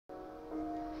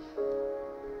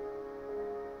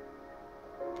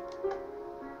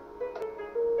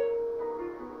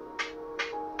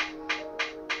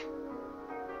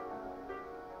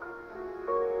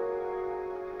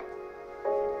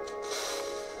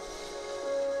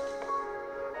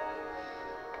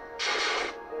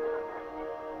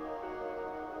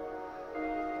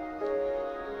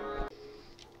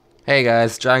Hey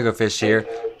guys, Fish here.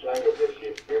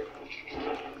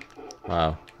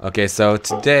 Wow. Okay, so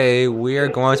today we are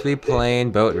going to be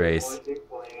playing Boat Race.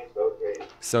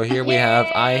 So here we have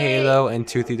Halo and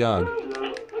Toothy Dog.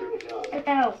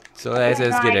 So let's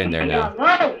get in there now.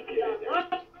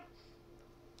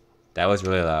 That was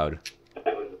really loud.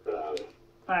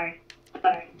 Sorry.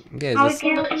 Okay, Oh, it's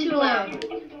too loud.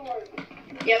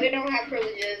 Yeah, we don't have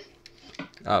privileges.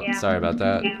 Oh, Yeah. sorry about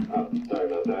that.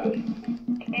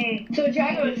 Hey. So,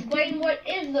 Drago, explain what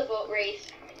is the boat race.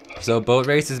 So boat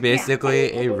race is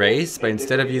basically a race, but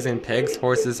instead of using pegs,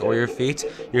 horses, or your feet,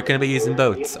 you're going to be using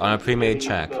boats on a pre-made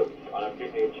track.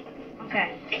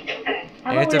 Okay.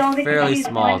 And it's a fairly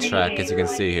small track, as you can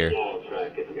see here.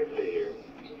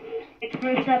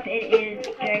 First up, it is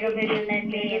Drago Vision, then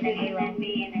me, and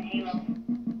then Halo.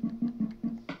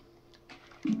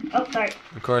 Oh, sorry.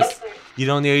 Of course, you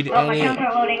don't need Oh, my any... accounts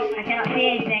are loading. I cannot see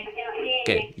anything.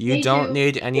 Okay, you don't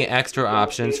need any extra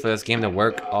options for this game to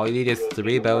work. All you need is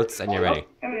 3 boats and you're ready.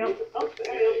 There we go.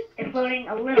 It's loading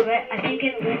a little bit. I think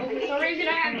it's... For some reason,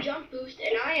 I have jump boost,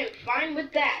 and I am fine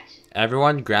with that.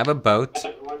 Everyone grab a boat.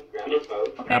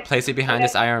 Okay. Now place it behind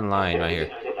this iron line right here.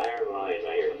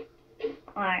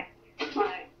 Alright.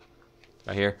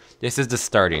 Right here. This is the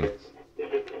starting. So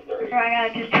I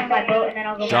gotta just turn my boat and then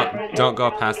I'll go back. Don't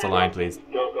go past the line, please.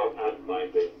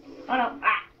 Oh no.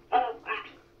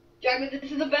 Drago,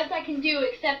 this is the best I can do.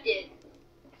 Accept it.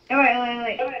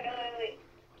 Wait.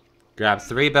 Grab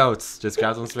 3 boats. Just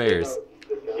grab some spares.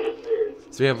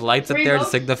 So we have lights up there to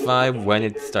signify when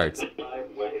it starts.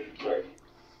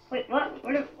 Wait, what?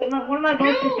 One of my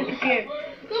boats just disappeared.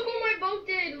 Look what my boat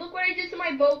did. Look what I did to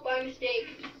my boat by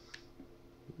mistake.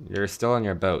 You're still on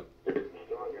your boat.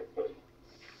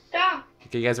 Stop.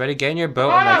 Okay, you guys ready? Get in your boat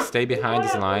and like stay behind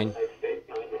this line.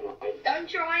 Don't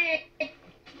try it.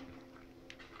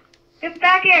 Get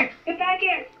back here!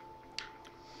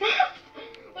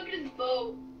 Look at his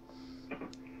boat.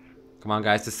 Come on,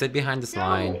 guys, just sit behind this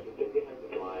line.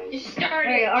 Just start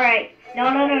There you it. go. Alright. No.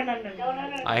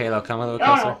 Halo, come a little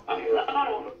closer.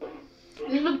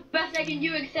 This is the best I can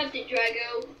do. Accept it,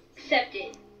 Drago. Accept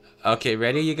it. Okay,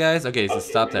 ready, you guys? Okay, so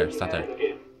stop there.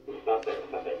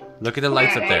 Look at the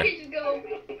lights up there. Just go.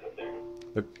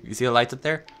 Look, you see the lights up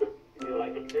there?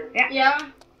 Yeah.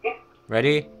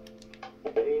 Ready?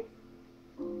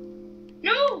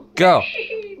 No. Go!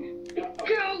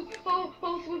 Go.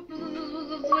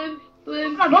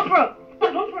 Swim. My boat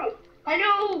broke! I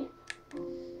know.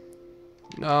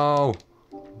 No!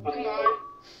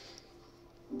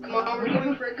 Come on, we're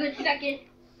going for a good second.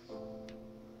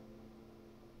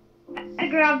 I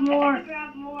grabbed more.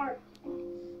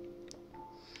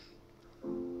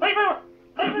 Wait, no!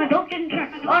 My boat didn't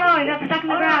turn. Oh no, I got stuck in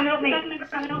the ground. Help me.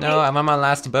 No, I'm on my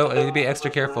last boat. I need to be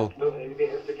extra careful.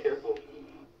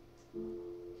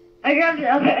 I grabbed the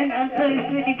other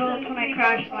smoothie boats when I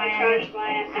crashed my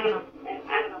I don't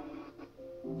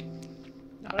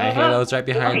know. Halo's right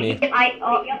behind me. For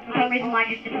some reason mine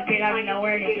just disappeared out of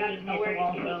nowhere and it didn't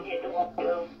even hit the wall,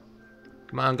 so.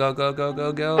 Come on, go.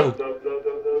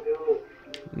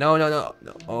 No.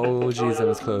 Oh, jeez, that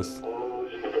was close.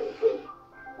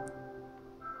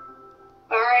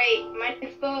 Alright, my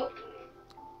next boat.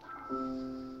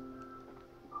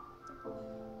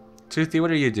 Toothy, what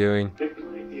are you doing?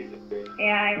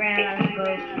 Yeah, I ran out of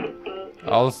boats.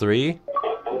 All 3?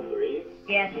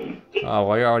 Yes. Oh,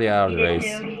 well, you're already out of the race.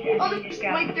 Oh, this is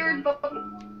my 3rd boat.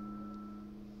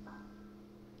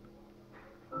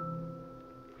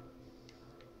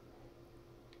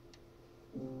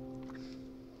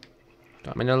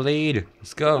 I'm in the lead.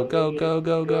 Let's go. I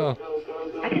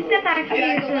can step back to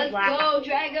Drago, let's go,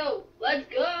 Drago. Let's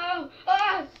go.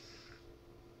 Ah!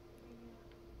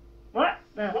 What?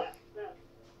 The?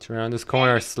 Turn around this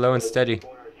corner, slow and steady.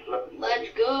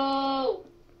 Let's go.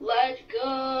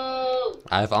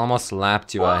 I've almost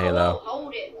lapped you, Whoa, Halo.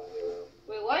 hold it.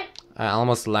 Wait, what? I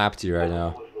almost lapped you right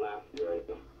now.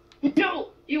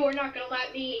 No, you are not gonna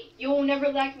lap me. You will never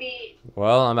lap me.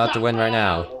 Well, I'm about to win right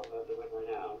now.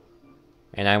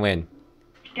 And I win.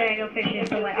 Drago fishing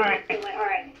for like,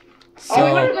 alright. So,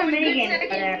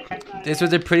 Minigame. this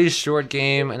was a pretty short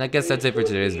game, and I guess that's it for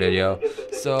today's video.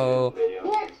 So,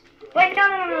 Wait,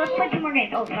 no, let's play 2 more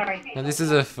games. Oh, sorry. now this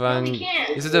is a fun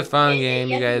game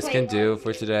you guys can do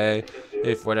for today,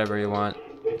 if whatever you want.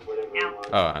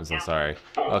 Oh, I'm so sorry.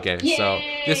 Okay, so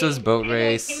this was Boat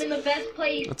Race.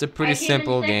 It's a pretty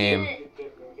simple game.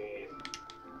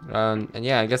 And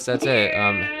yeah, I guess that's it.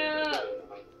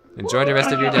 Enjoy the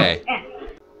rest of your day.